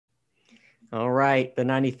All right, the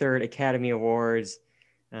 93rd Academy Awards.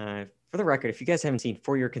 For the record, if you guys haven't seen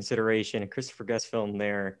For Your Consideration, a Christopher Guest film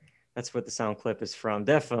there, that's what the sound clip is from.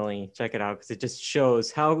 Definitely check it out because it just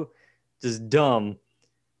shows how just dumb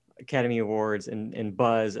Academy Awards and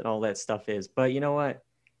buzz and all that stuff is. But you know what?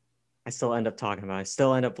 I still end up talking about it. I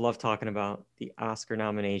still end up love talking about the Oscar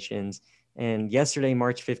nominations. And yesterday,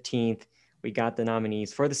 March 15th, we got the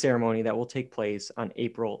nominees for the ceremony that will take place on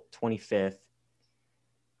April 25th.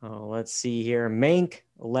 Let's see here. Mank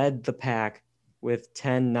led the pack with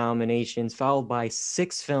 10 nominations, followed by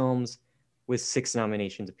 6 films with 6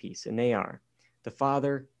 nominations apiece. And they are The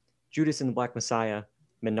Father, Judas and the Black Messiah,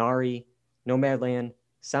 Minari, Nomadland,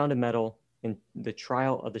 Sound of Metal, and The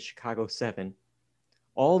Trial of the Chicago 7.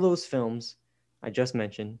 All those films I just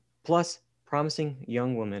mentioned, plus Promising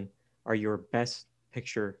Young Woman, are your Best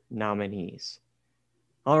Picture nominees.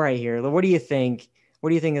 All right, here. What do you think? What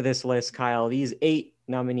do you think of this list, Kyle? These 8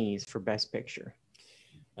 nominees for Best Picture.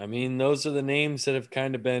 I mean, those are the names that have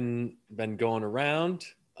kind of been going around.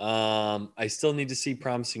 I still need to see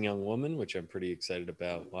Promising Young Woman, which I'm pretty excited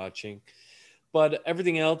about watching. But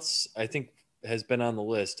everything else, I think, has been on the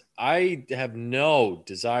list. I have no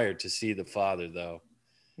desire to see The Father, though.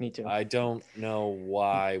 Me too. I don't know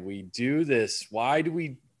why we do this. Why do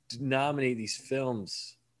we nominate these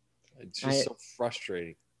films? It's just so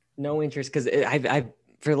frustrating. No interest because I've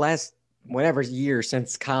for the last whatever year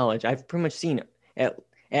since college, I've pretty much seen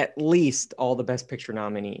at least all the Best Picture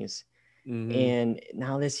nominees. Mm-hmm. And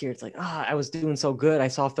now this year, it's like, I was doing so good. I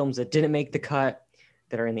saw films that didn't make the cut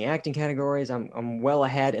that are in the acting categories. I'm well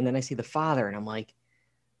ahead. And then I see The Father and I'm like,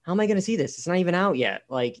 how am I going to see this? It's not even out yet.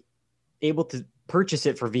 Like, able to purchase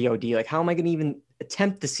it for VOD. Like, how am I going to even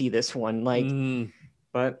attempt to see this one? Like,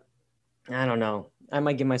 but I don't know. I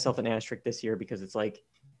might give myself an asterisk this year because it's like,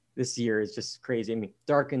 this year is just crazy. I mean,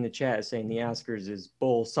 Dark in the chat is saying the Oscars is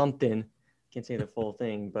bull something. Can't say the full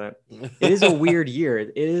thing, but it is a weird year.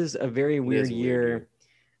 It is a very weird year.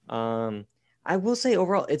 I will say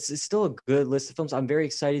overall, it's still a good list of films. I'm very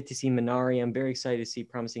excited to see Minari. I'm very excited to see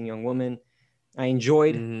Promising Young Woman. I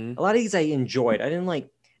enjoyed a lot of these. I enjoyed. I didn't like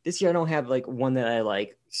this year. I don't have like one that I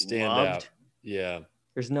like stand loved. out. Yeah.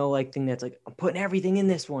 There's no like thing that's like, I'm putting everything in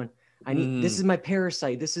this one. I need, this is my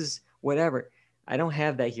Parasite. This is whatever. I don't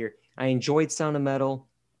have that here. I enjoyed Sound of Metal.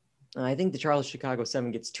 I think the Charles Chicago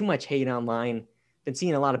 7 gets too much hate online. Been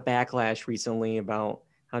seeing a lot of backlash recently about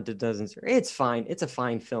how it doesn't. It's fine. It's a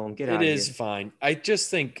fine film. Get out of here. It is fine. I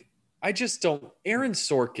just don't. Aaron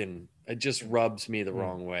Sorkin, it just rubs me the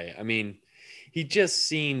wrong way. I mean, he just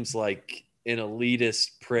seems like an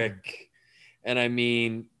elitist prick. And I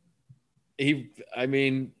mean,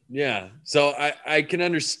 yeah. So I can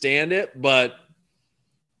understand it, but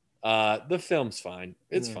the film's fine.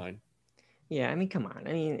 It's fine. Yeah, I mean, come on.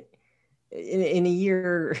 I mean, in the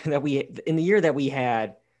year that we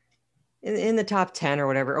had in the top 10 or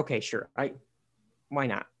whatever, okay, sure. Why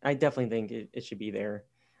not? I definitely think it should be there.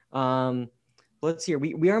 Let's see.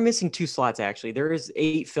 We are missing 2 slots actually. There is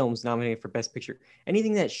 8 films nominated for Best Picture.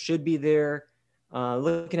 Anything that should be there.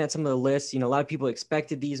 Looking at some of the lists, a lot of people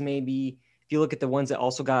expected these maybe. If you look at the ones that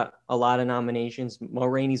also got a lot of nominations, Ma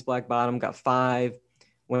Rainey's Black Bottom got 5.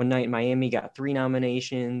 One Night in Miami got 3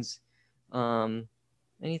 nominations.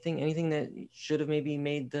 Anything that should have maybe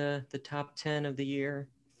made the top 10 of the year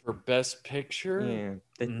for Best Picture? Yeah,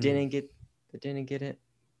 that didn't get it.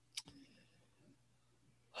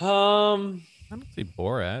 I don't see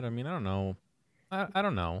Borat. I mean, I don't know. I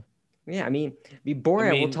don't know. Yeah, I mean,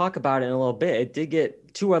 Borat, we'll talk about it in a little bit. It did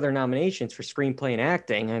get 2 other nominations for screenplay and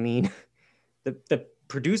acting. I mean, the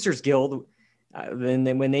Producers Guild, when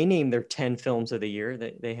they named their 10 films of the year,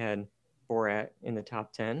 they had Borat in the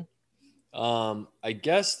top 10. I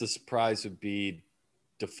guess the surprise would be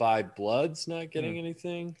Defy Bloods not getting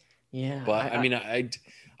anything. Yeah. But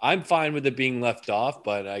I'm fine with it being left off,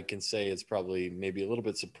 but I can say it's probably maybe a little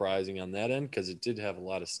bit surprising on that end because it did have a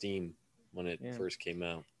lot of steam when it first came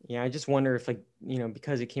out. Yeah, I just wonder if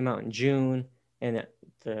because it came out in June and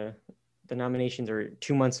the nominations are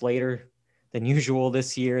 2 months later than usual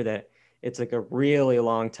this year, that it's like a really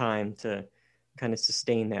long time to kind of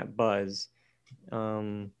sustain that buzz.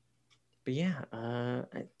 But yeah,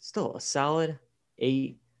 still a solid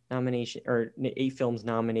 8 films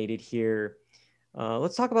nominated here.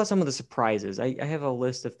 Let's talk about some of the surprises. I have a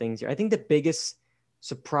list of things here. I think the biggest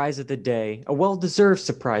surprise of the day, a well-deserved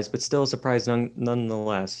surprise, but still a surprise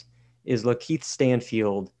nonetheless, is Lakeith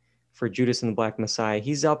Stanfield for Judas and the Black Messiah.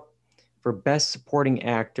 He's up for Best Supporting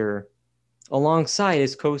Actor alongside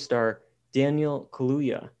his co-star Daniel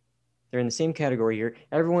Kaluuya. They're in the same category here.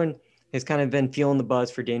 Everyone has kind of been feeling the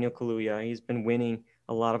buzz for Daniel Kaluuya. He's been winning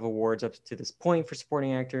a lot of awards up to this point for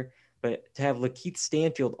supporting actor. But to have Lakeith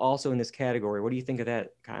Stanfield also in this category, what do you think of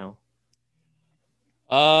that, Kyle?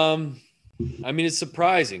 I mean, it's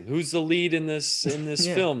surprising. Who's the lead in this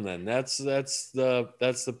Yeah. film? Then that's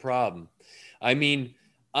the problem. I mean,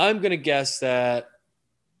 I'm gonna guess that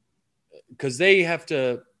because they have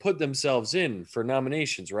to put themselves in for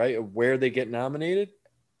nominations, right? Where they get nominated.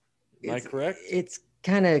 Am I correct? It's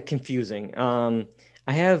kind of confusing.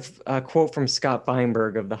 I have a quote from Scott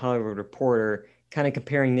Feinberg of the Hollywood Reporter, kind of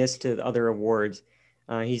comparing this to the other awards.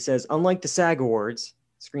 He says, unlike the SAG Awards,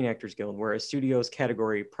 Screen Actors Guild, where a studio's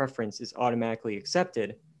category preference is automatically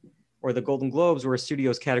accepted, or the Golden Globes, where a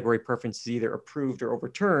studio's category preference is either approved or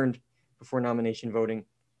overturned before nomination voting,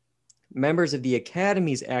 members of the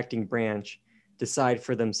Academy's acting branch decide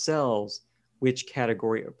for themselves which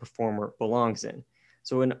category a performer belongs in.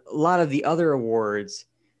 So in a lot of the other awards,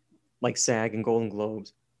 like SAG and Golden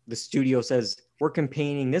Globes, the studio says, we're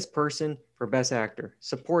campaigning this person for Best Actor,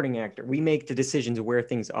 Supporting Actor. We make the decisions of where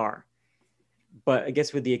things are. But I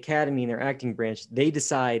guess with the Academy and their acting branch, they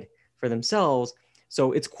decide for themselves.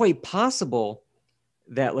 So it's quite possible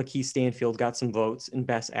that Lakeith Stanfield got some votes in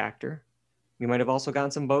Best Actor. He might have also gotten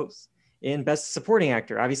some votes in Best Supporting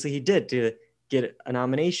Actor. Obviously, he did to get a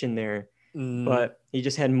nomination there, but he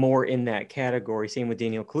just had more in that category. Same with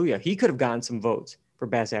Daniel Kaluuya. He could have gotten some votes for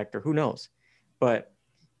Best Actor. Who knows? But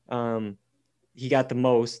he got the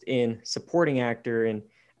most in Supporting Actor.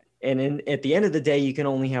 And at the end of the day, you can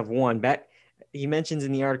only have one. He mentions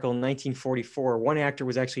in the article in 1944, one actor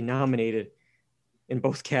was actually nominated in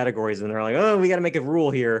both categories. And they're like, oh, we got to make a rule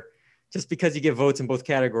here. Just because you get votes in both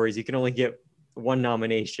categories, you can only get one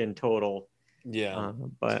nomination total. Yeah.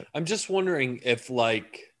 But I'm just wondering if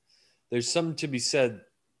like there's something to be said.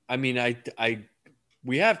 I mean,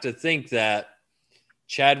 we have to think that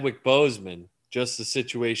Chadwick Boseman, just the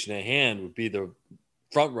situation at hand, would be the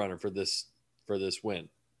front runner for this win.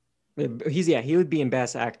 he would be in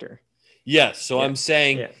Best Actor. Yes. So I'm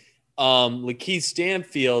saying Lakeith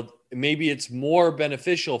Stanfield, maybe it's more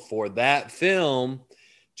beneficial for that film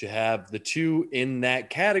to have the two in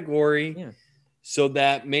that category. Yeah. So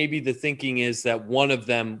that maybe the thinking is that one of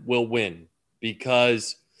them will win,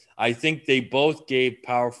 because I think they both gave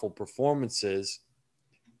powerful performances.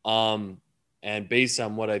 And based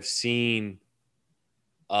on what I've seen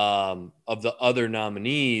of the other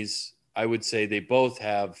nominees, I would say they both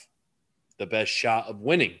have the best shot of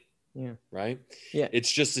winning. Yeah. Right. Yeah. It's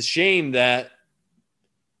just a shame that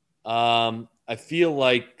I feel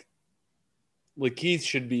like Lakeith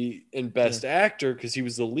should be in Best Actor because he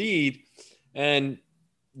was the lead, and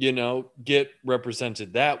get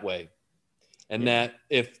represented that way. And that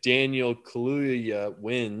if Daniel Kaluuya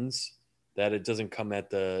wins, that it doesn't come at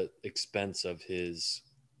the expense of his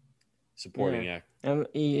supporting actor.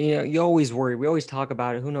 You always worry. We always talk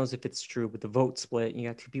about it. Who knows if it's true? But the vote split, you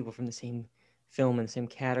got two people from the same film in the same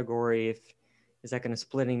category. Is that going to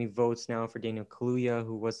split any votes now for Daniel Kaluuya,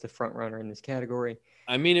 who was the front runner in this category?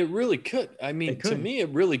 I mean, it really could. I mean, to me, it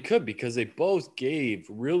really could, because they both gave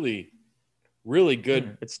really, really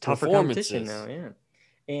good. It's tougher competition now. Yeah.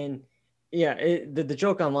 And the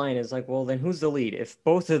joke online is like, well, then who's the lead? If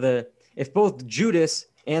both Judas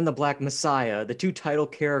and the Black Messiah, the two title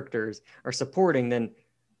characters, are supporting, then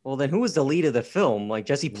who was the lead of the film? Like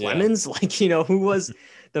Jesse Plemons? Like, who was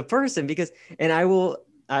the person? Because, and I will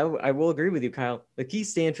agree with you, Kyle. Lakeith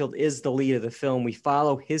Stanfield is the lead of the film. We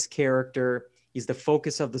follow his character. He's the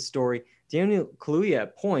focus of the story. Daniel Kaluuya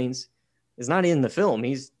at points is not in the film.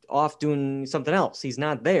 He's off doing something else. He's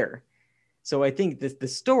not there. So I think the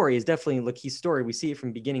story is definitely Lakeith's story. We see it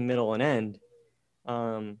from beginning, middle, and end.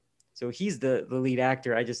 So he's the lead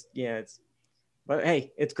actor. But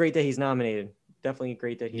hey, it's great that he's nominated. Definitely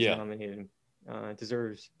great that he's nominated.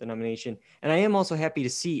 Deserves the nomination. And I am also happy to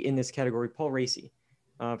see in this category Paul Raci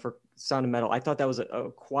for Sound of Metal. I thought that was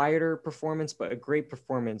a quieter performance, but a great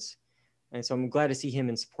performance. And so I'm glad to see him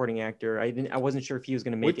in supporting actor. I wasn't sure if he was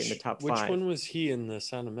going to make it in the top 5. Which one was he in the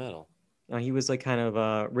Sound of Metal? He was like kind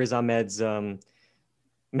of Riz Ahmed's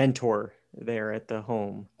mentor there at the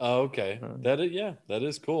home. Oh, okay. That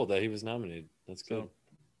is cool that he was nominated. That's good.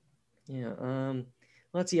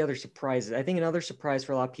 Let's see other surprises. I think another surprise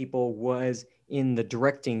for a lot of people was in the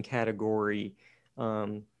directing category.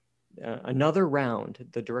 Another Round,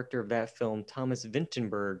 the director of that film, Thomas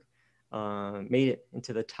Vinterberg, made it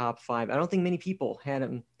into the top 5. I don't think many people had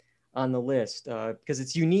him on the list because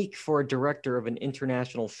it's unique for a director of an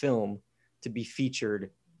international film to be featured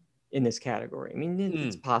in this category. I mean,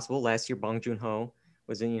 it's possible. Last year, Bong Joon-ho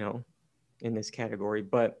was in this category,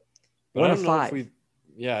 but one of 5.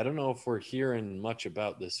 I don't know if we're hearing much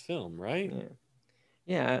about this film, right?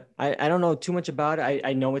 Yeah, I don't know too much about it.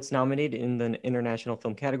 I know it's nominated in the international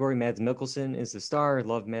film category. Mads Mikkelsen is the star. I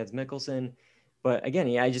love Mads Mikkelsen. But again,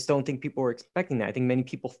 yeah, I just don't think people were expecting that. I think many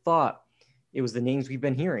people thought it was the names we've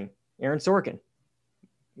been hearing. Aaron Sorkin,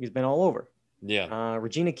 he's been all over. Yeah.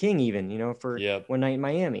 Regina King, even, for Yep. One Night in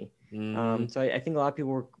Miami. Hmm. So I think a lot of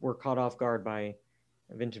people were caught off guard by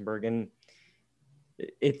Vinterberg. And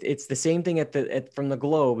it's the same thing from the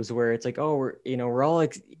Globes, where it's like, oh, we're all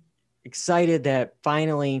excited that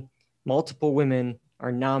finally multiple women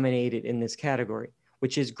are nominated in this category,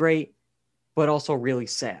 which is great, but also really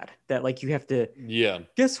sad that like you have to Yeah.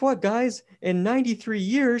 guess what, guys, in 93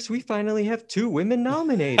 years we finally have 2 women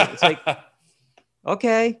nominated. It's like,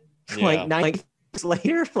 okay, like Yeah. 9 years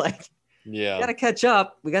later, like Yeah. gotta catch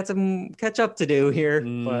up. We got some catch up to do here,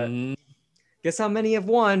 but Mhm. guess how many have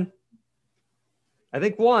won? I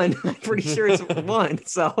think one. I'm pretty sure it's one.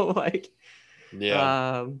 So like,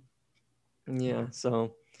 Yeah. yeah.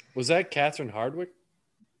 So Was that Catherine Hardwick?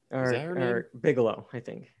 Was that her name? or Bigelow, I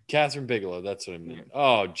think. Catherine Bigelow. That's what I meant. Yeah.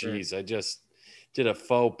 Oh, Sure. geez. I just did a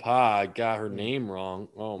faux pas. I got her Yeah. name wrong.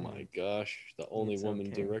 Oh, my gosh. The only It's woman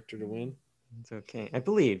okay. director to win. It's okay. I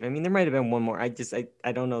believe. I mean, there might have been one more. I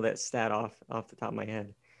don't know that stat off the top of my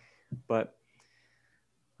head, but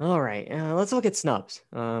all right. Let's look at snubs.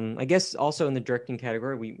 I guess also in the directing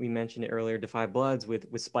category, we mentioned it earlier. The Five Bloods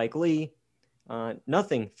with Spike Lee.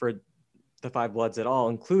 Nothing for the Five Bloods at all,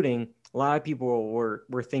 including a lot of people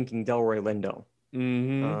were thinking Delroy Lindo.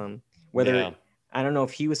 Mm-hmm. Whether Yeah. I don't know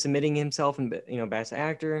if he was submitting himself in best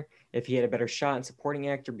actor, if he had a better shot in supporting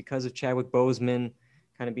actor because of Chadwick Boseman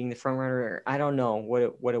kind of being the front runner. I don't know what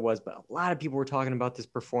it was, but a lot of people were talking about this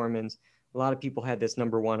performance. A lot of people had this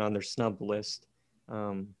number one on their snub list,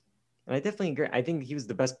 and I definitely agree. I think he was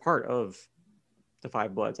the best part of the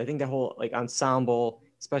Five Bloods. I think the whole like ensemble,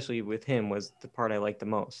 especially with him, was the part I liked the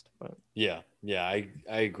most. But Yeah. Yeah. I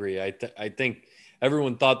agree. I think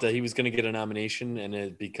everyone thought that he was going to get a nomination,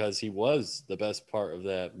 and because he was the best part of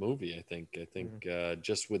that movie. I think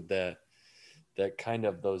just with that kind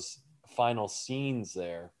of those final scenes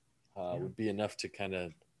there would be enough to kind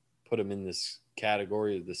of put him in this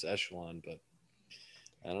category, this echelon. But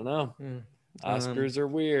I don't know. Oscars are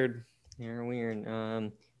weird. They're weird.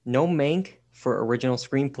 No Mank for original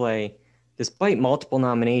screenplay, despite multiple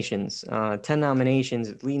nominations, 10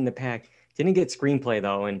 nominations, leading the pack. Didn't get screenplay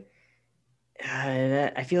though, and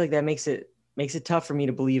I feel like that makes it tough for me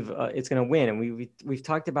to believe it's going to win. And we've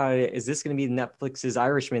talked about it. Is this going to be Netflix's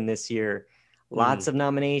Irishman this year? Lots of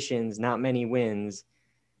nominations, not many wins,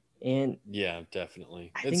 and Yeah,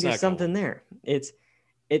 definitely. I think It's there's not gonna something win. there.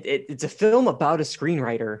 It's a film about a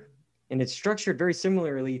screenwriter, and it's structured very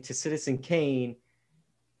similarly to Citizen Kane.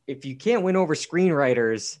 If you can't win over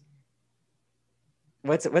screenwriters,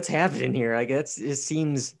 what's happening here? Like it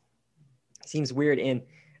seems weird. And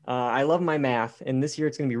I love my math, and this year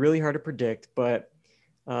it's going to be really hard to predict. But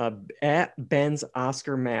at Ben's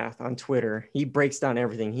Oscar Math on Twitter, he breaks down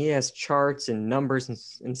everything. He has charts and numbers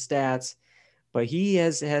and stats, but he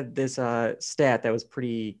has had this stat that was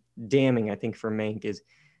pretty damning, I think, for Mank is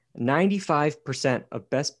 95% of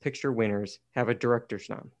Best Picture winners have a director's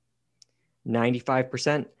nom.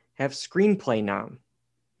 95% have screenplay nom,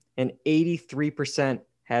 and 83%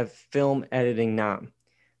 have film editing nom.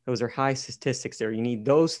 Those are high statistics there. You need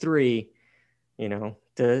those three,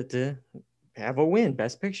 to have a win,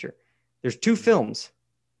 Best Picture. There's 2 films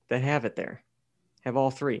that have it there, have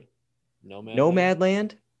all 3.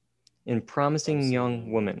 Nomadland and Promising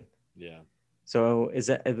Young Woman. Yeah. So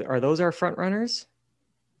are those our front runners?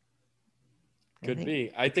 Could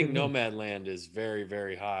be. I think Nomadland is very,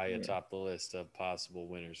 very high atop the list of possible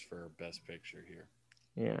winners for Best Picture here.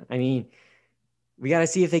 Yeah. I mean, we got to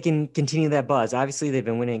see if they can continue that buzz. Obviously, they've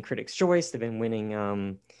been winning Critics' Choice. They've been winning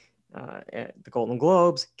at the Golden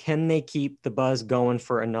Globes. Can they keep the buzz going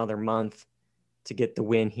for another month to get the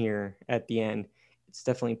win here at the end? It's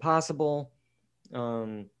definitely possible.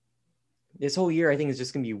 This whole year, I think, is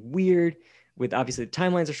just going to be weird with obviously the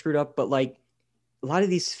timelines are screwed up, but like a lot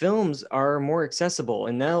of these films are more accessible.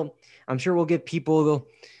 And now I'm sure we'll get people,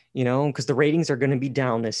 because the ratings are going to be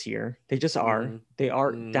down this year. They just are. Mm-hmm. They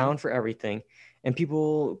are down for everything. And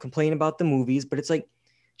people complain about the movies, but it's like,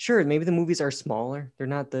 sure, maybe the movies are smaller. They're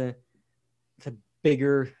not the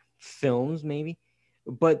bigger films, maybe.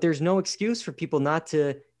 But there's no excuse for people not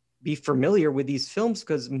to be familiar with these films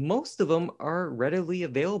because most of them are readily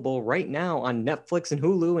available right now on Netflix and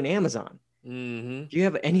Hulu and Amazon. Mm-hmm. If you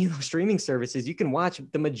have any of those streaming services, you can watch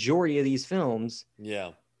the majority of these films.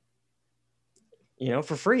 Yeah.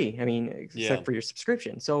 For free. I mean, except for your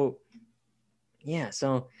subscription. So, yeah.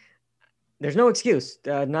 So there's no excuse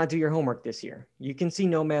to not do your homework this year. You can see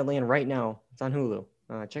Nomadland right now. It's on Hulu.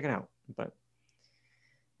 check it out. But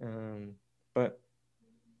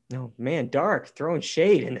no, man, Dark throwing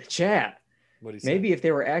shade in the chat. What do you say? Maybe if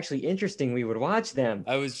they were actually interesting, we would watch them.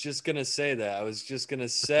 I was just gonna say that. I was just gonna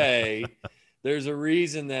say there's a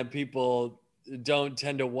reason that people don't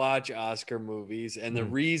tend to watch Oscar movies, and the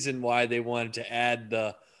reason why they wanted to add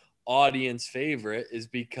the audience favorite is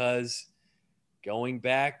because going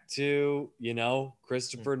back to, you know,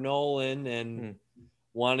 Christopher Nolan and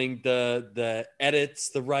wanting the edits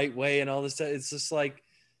the right way and all this stuff. It's just like,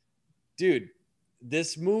 dude,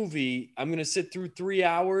 this movie, I'm gonna sit through 3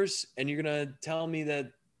 hours and you're gonna tell me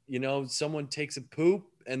that, you know, someone takes a poop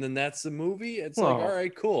and then that's the movie. It's like, all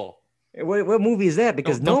right, cool. What movie is that?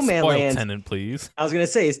 Because don't spoil Nomadland, Tenet, please. I was gonna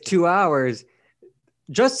say, it's 2 hours.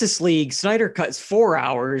 Justice League, Snyder Cut's 4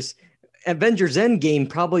 hours. Avengers Endgame,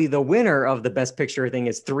 probably the winner of the Best Picture thing,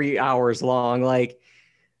 is 3 hours long. Like,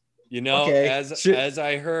 you know, okay, as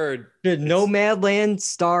I heard, should Nomadland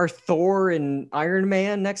star Thor and Iron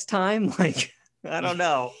Man next time? Like, I don't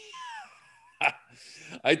know.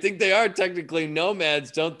 I think they are technically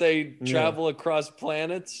nomads, don't they? Travel across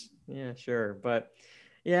planets. Yeah, sure, but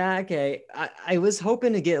yeah, okay. I was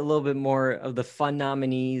hoping to get a little bit more of the fun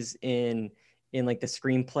nominees in like the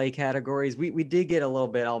screenplay categories. We did get a little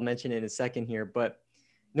bit. I'll mention it in a second here, but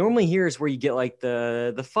normally here is where you get like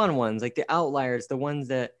the fun ones, like the outliers, the ones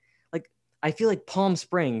that, like, I feel like Palm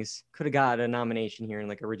Springs could have got a nomination here in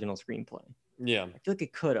like original screenplay. Yeah, I feel like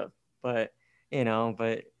it could have, but it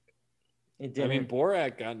didn't. I mean,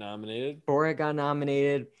 Borat got nominated.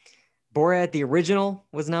 Borat, the original,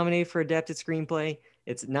 was nominated for adapted screenplay.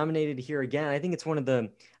 It's nominated here again. I think it's one of the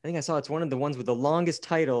ones with the longest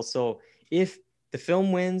title. So if the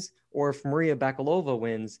film wins or if Maria Bakalova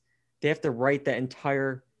wins, they have to write that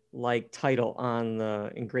entire like title on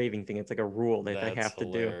the engraving thing. It's like a rule that they have to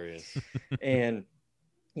do. And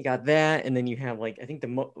you got that, and then you have like, I think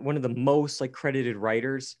one of the most like credited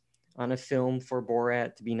writers on a film for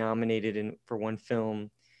Borat to be nominated for one film.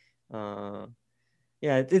 Yeah,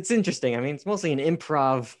 it's interesting. I mean, it's mostly an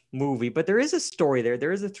improv movie, but there is a story there.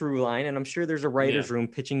 There is a through line, and I'm sure there's a writer's room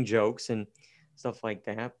pitching jokes and stuff like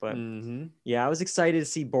that. But yeah, I was excited to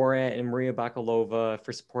see Borat and Maria Bakalova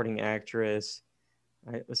for supporting actress.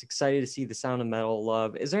 I was excited to see The Sound of Metal,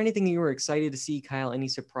 Love. Is there anything you were excited to see, Kyle? Any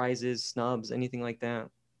surprises, snubs, anything like that?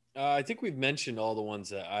 I think we've mentioned all the ones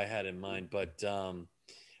that I had in mind, but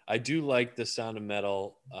I do like The Sound of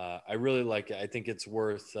Metal. I really like it. I think it's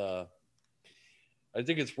worth a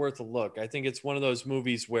look. I think it's one of those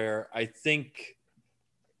movies where I think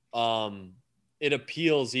it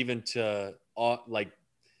appeals even to like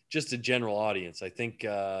just a general audience. I think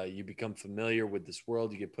you become familiar with this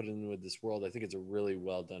world. You get put in with this world. I think it's a really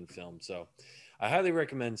well done film. So I highly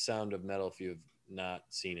recommend Sound of Metal if you have not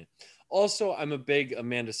seen it. Also, I'm a big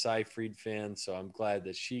Amanda Seyfried fan, so I'm glad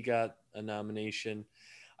that she got a nomination.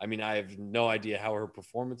 I mean, I have no idea how her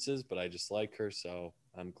performance is, but I just like her, so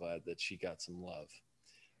I'm glad that she got some love.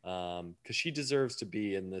 Because she deserves to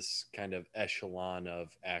be in this kind of echelon of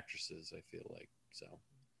actresses, I feel like. So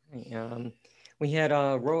we had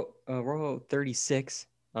Rojo 36,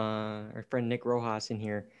 our friend Nick Rojas in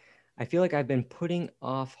here. I feel like I've been putting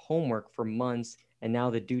off homework for months, and now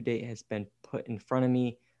the due date has been put in front of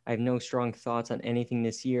me. I have no strong thoughts on anything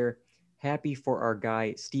this year. Happy for our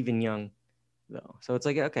guy Stephen Young, though. So it's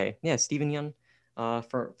like, okay, yeah, Stephen Young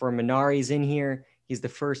for Minari's in here. He's the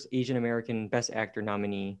first Asian American Best Actor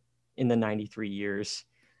nominee in the 93 years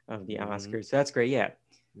of the Oscars. So that's great. Yeah.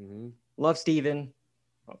 Love Steven,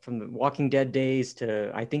 from the Walking Dead days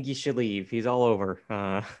to I Think You Should Leave. He's all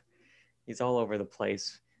over. He's all over the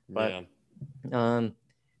place. But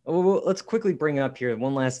let's quickly bring up here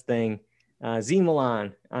one last thing. Z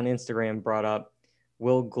Milan on Instagram brought up,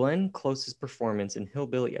 will Glenn Close's performance in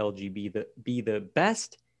Hillbilly LG be the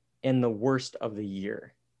best and the worst of the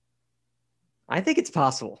year? I think it's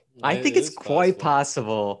possible. I think it's quite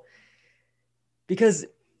possible. Because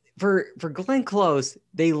for Glenn Close,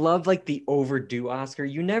 they love like the overdue Oscar.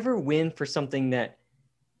 You never win for something that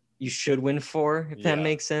you should win for, if that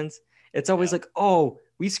makes sense. It's always like, oh,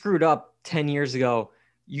 we screwed up 10 years ago.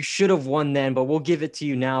 You should have won then, but we'll give it to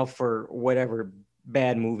you now for whatever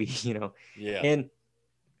bad movie, you know? Yeah. And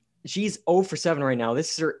she's 0 for 7 right now.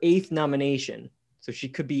 This is her 8th nomination. So she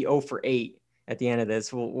could be 0 for 8 at the end of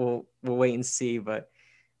this. We'll wait and see. But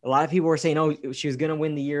a lot of people were saying, oh, she was going to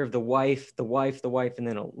win the year of the wife, and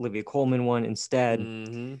then Olivia Colman won instead.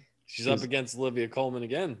 She's up against Olivia Colman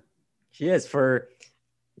again. She is, for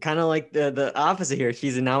kind of like the opposite here.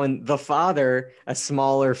 She's now in The Father, a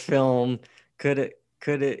smaller film. Could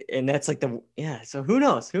it, and that's like so who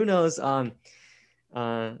knows?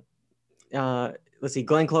 Let's see.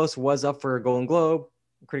 Glenn Close was up for a Golden Globe.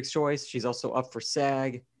 Critics' Choice. She's also up for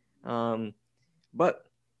SAG. But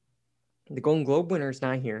the Golden Globe winner is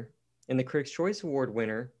not here. And the Critics' Choice Award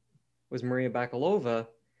winner was Maria Bakalova.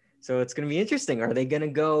 So it's going to be interesting. Are they going to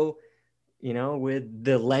go, with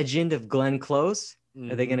the legend of Glenn Close?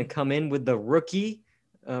 Are they going to come in with the rookie,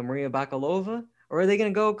 Maria Bakalova? Or are they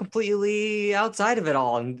going to go completely outside of it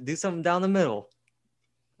all and do something down the middle?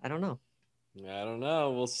 I don't know.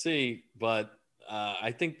 We'll see. But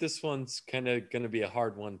I think this one's kind of going to be a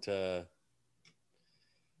hard one to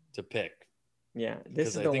pick. Yeah, this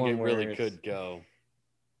is I the think one it really could go.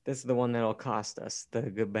 This is the one that'll cost us the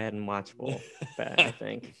good, bad, and watchable bet, I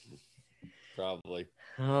think. Probably.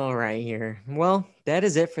 All right, here. Well, that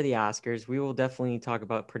is it for the Oscars. We will definitely talk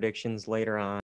about predictions later on.